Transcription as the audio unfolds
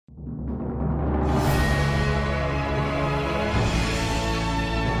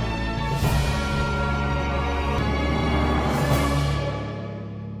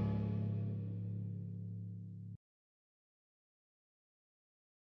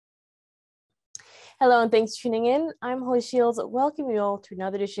Hello and thanks for tuning in. I'm Holly Shields. Welcome you all to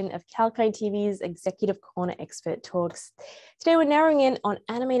another edition of Kalkine TV's Executive Corner Expert Talks. Today we're narrowing in on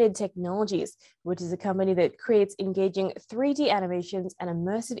Animated Technologies, which is a company that creates engaging 3D animations and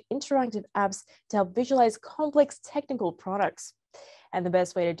immersive interactive apps to help visualize complex technical products. And the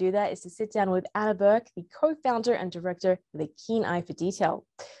best way to do that is to sit down with Anna Burke, the co-founder and director with a keen eye for detail.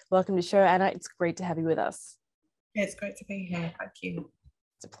 Welcome to the show, Anna. It's great to have you with us. It's great to be here. Thank you.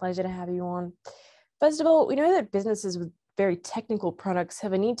 It's a pleasure to have you on. First of all, we know that businesses with very technical products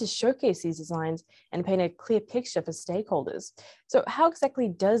have a need to showcase these designs and paint a clear picture for stakeholders. So how exactly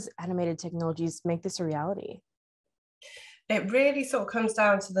does Animated Technologies make this a reality? It really sort of comes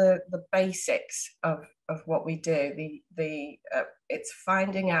down to the basics of what we do. It's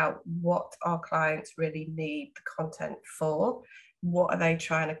finding out what our clients really need the content for, what are they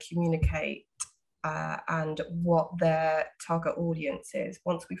trying to communicate, and what their target audience is.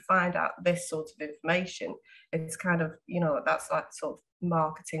 Once we find out this sort of information, it's kind of, that's like sort of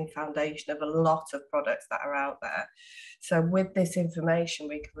marketing foundation of a lot of products that are out there. So with this information,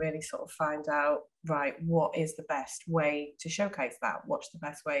 we can really sort of find out, right, what is the best way to showcase that? What's the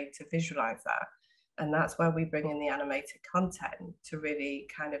best way to visualize that? And that's where we bring in the animated content to really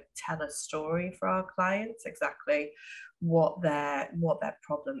kind of tell a story for our clients, exactly what their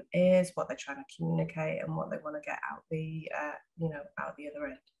problem is, what they're trying to communicate, and what they want to get out the out the other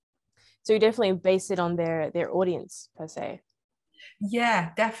end. So you definitely base it on their audience per se.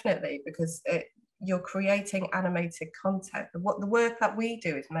 Yeah, definitely, because you're creating animated content. The work that we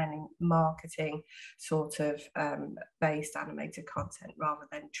do is mainly marketing sort of based animated content rather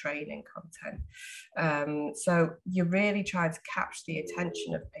than training content. So you're really trying to capture the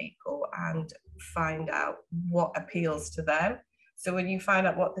attention of people and find out what appeals to them. So when you find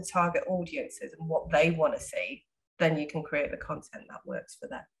out what the target audience is and what they want to see, then you can create the content that works for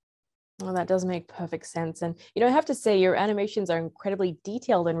them. Well, that does make perfect sense. And, I have to say your animations are incredibly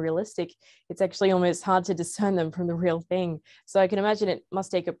detailed and realistic. It's actually almost hard to discern them from the real thing. So I can imagine it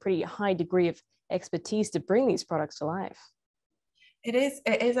must take a pretty high degree of expertise to bring these products to life. It is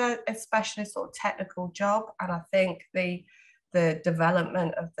a specialist sort of technical job. And I think the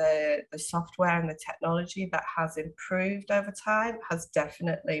development of the software and the technology that has improved over time has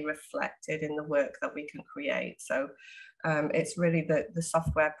definitely reflected in the work that we can create. So it's really the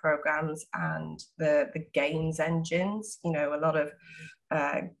software programs and the games engines, a lot of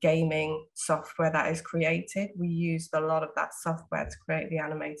gaming software that is created. We use a lot of that software to create the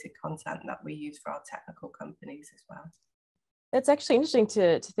animated content that we use for our technical companies as well. That's actually interesting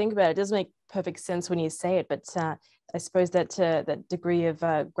to think about. It does make perfect sense when you say it, but I suppose that that degree of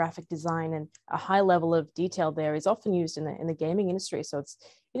graphic design and a high level of detail there is often used in the gaming industry. So it's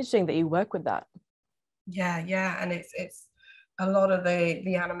interesting that you work with that. Yeah, and it's a lot of the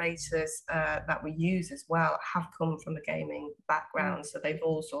animators that we use as well have come from a gaming background, so they've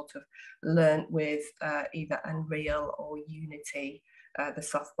all sort of learned with either Unreal or Unity, the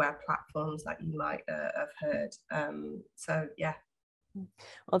software platforms that you might have heard. So yeah.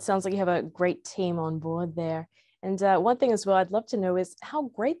 Well, it sounds like you have a great team on board there. And one thing as well, I'd love to know is how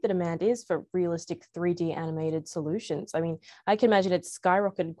great the demand is for realistic 3D animated solutions. I mean, I can imagine it's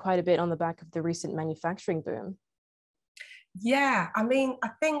skyrocketed quite a bit on the back of the recent manufacturing boom. Yeah, I mean, I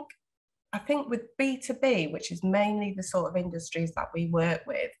think with B2B, which is mainly the sort of industries that we work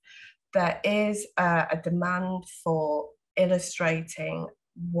with, there is a demand for illustrating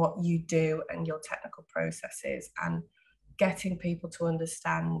what you do and your technical processes and getting people to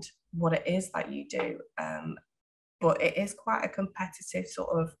understand what it is that you do. But it is quite a competitive sort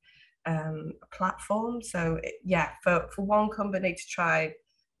of platform. So for one company to try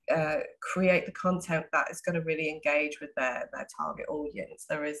create the content that is going to really engage with their target audience,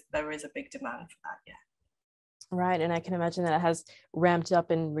 there is a big demand for that. Yeah. Right, and I can imagine that it has ramped up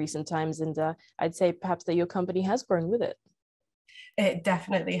in recent times, and I'd say perhaps that your company has grown with it. It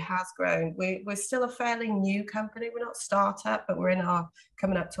definitely has grown. We're still a fairly new company. We're not a startup, but we're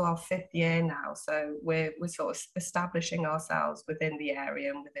coming up to our 5th year now. So we're sort of establishing ourselves within the area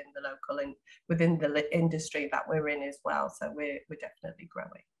and within the local and within the industry that we're in as well. So we're definitely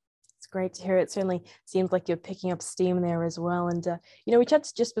growing. It's great to hear. It certainly seems like you're picking up steam there as well. And, we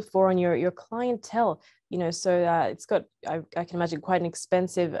chatted just before on your clientele, so it's got, I can imagine, quite an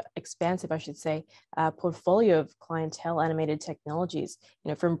expansive, I should say, portfolio of clientele animated technologies,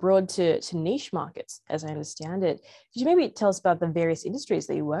 from broad to niche markets, as I understand it. Could you maybe tell us about the various industries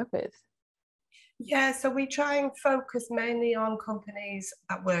that you work with? Yeah, so we try and focus mainly on companies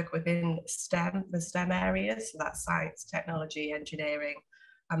that work within the STEM areas. So that's science, technology, engineering,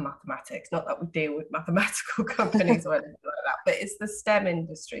 and mathematics. Not that we deal with mathematical companies or anything like that, but it's the STEM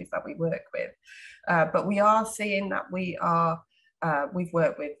industries that we work with. But we are seeing that we've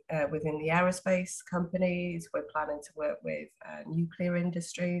worked with within the aerospace companies. We're planning to work with nuclear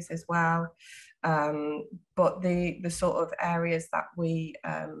industries as well. But the sort of areas that we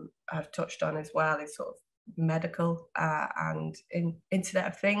have touched on as well is sort of medical and Internet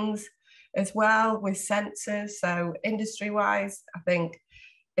of Things as well, with sensors. So industry-wise, I think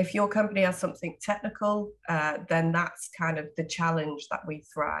if your company has something technical, then that's kind of the challenge that we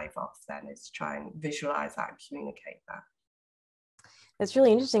thrive off then, is to try and visualize that and communicate that. It's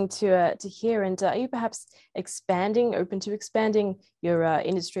really interesting to hear. And are you perhaps open to expanding your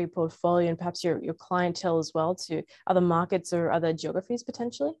industry portfolio and perhaps your clientele as well to other markets or other geographies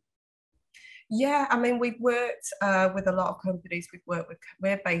potentially? Yeah, I mean, we've worked with a lot of companies.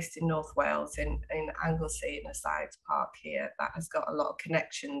 We're based in North Wales, in Anglesey, in a science park here that has got a lot of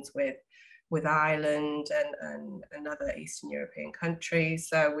connections with Ireland and other Eastern European countries.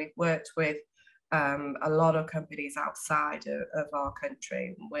 So we've worked with a lot of companies outside of our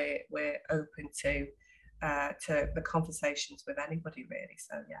country. We're open to the conversations with anybody, really.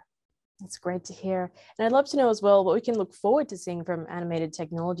 So yeah. That's great to hear. And I'd love to know as well what we can look forward to seeing from Animated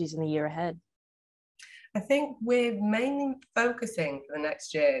Technologies in the year ahead. I think we're mainly focusing for the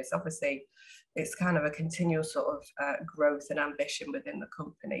next years. Obviously, it's kind of a continual sort of growth and ambition within the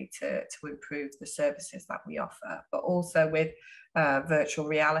company to improve the services that we offer, but also with virtual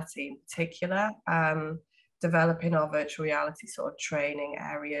reality in particular, developing our virtual reality sort of training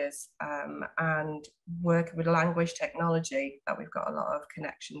areas, and working with language technology that we've got a lot of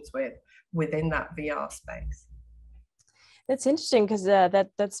connections with within that VR space. That's interesting because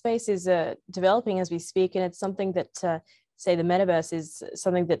that space is developing as we speak, and it's something that, say, the metaverse is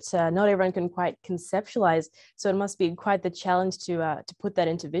something that not everyone can quite conceptualize. So it must be quite the challenge to put that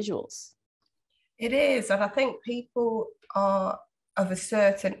into visuals. It is, and I think people are of a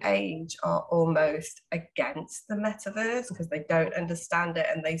certain age are almost against the metaverse because they don't understand it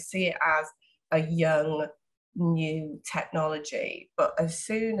and they see it as a young, new technology. But as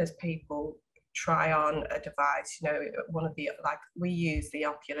soon as people try on a device, you know, one of the, like, we use the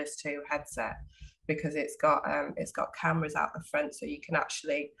Oculus 2 headset because it's got cameras out the front, so you can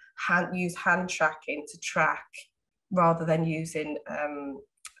actually use hand tracking to track rather than using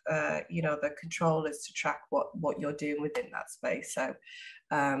you know, the controllers to track what you're doing within that space. So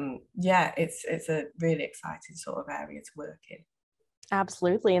yeah, it's a really exciting sort of area to work in.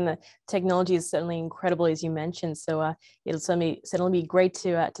 Absolutely, and the technology is certainly incredible, as you mentioned. So it'll certainly be great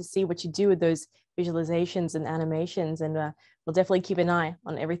to see what you do with those visualizations and animations, and we'll definitely keep an eye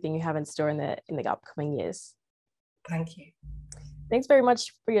on everything you have in store in the upcoming years. Thank you. Thanks very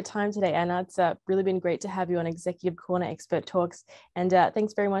much for your time today, Anna. It's really been great to have you on Executive Corner Expert Talks, and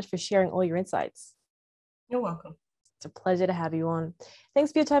thanks very much for sharing all your insights. You're welcome. It's a pleasure to have you on.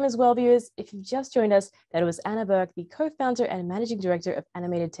 Thanks for your time as well, viewers. If you've just joined us, that was Anna Burke, the co-founder and managing director of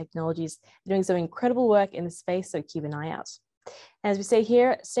Animated Technologies, doing some incredible work in the space, so keep an eye out. And as we say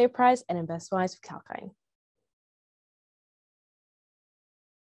here, stay apprised and invest wise with Kalkine.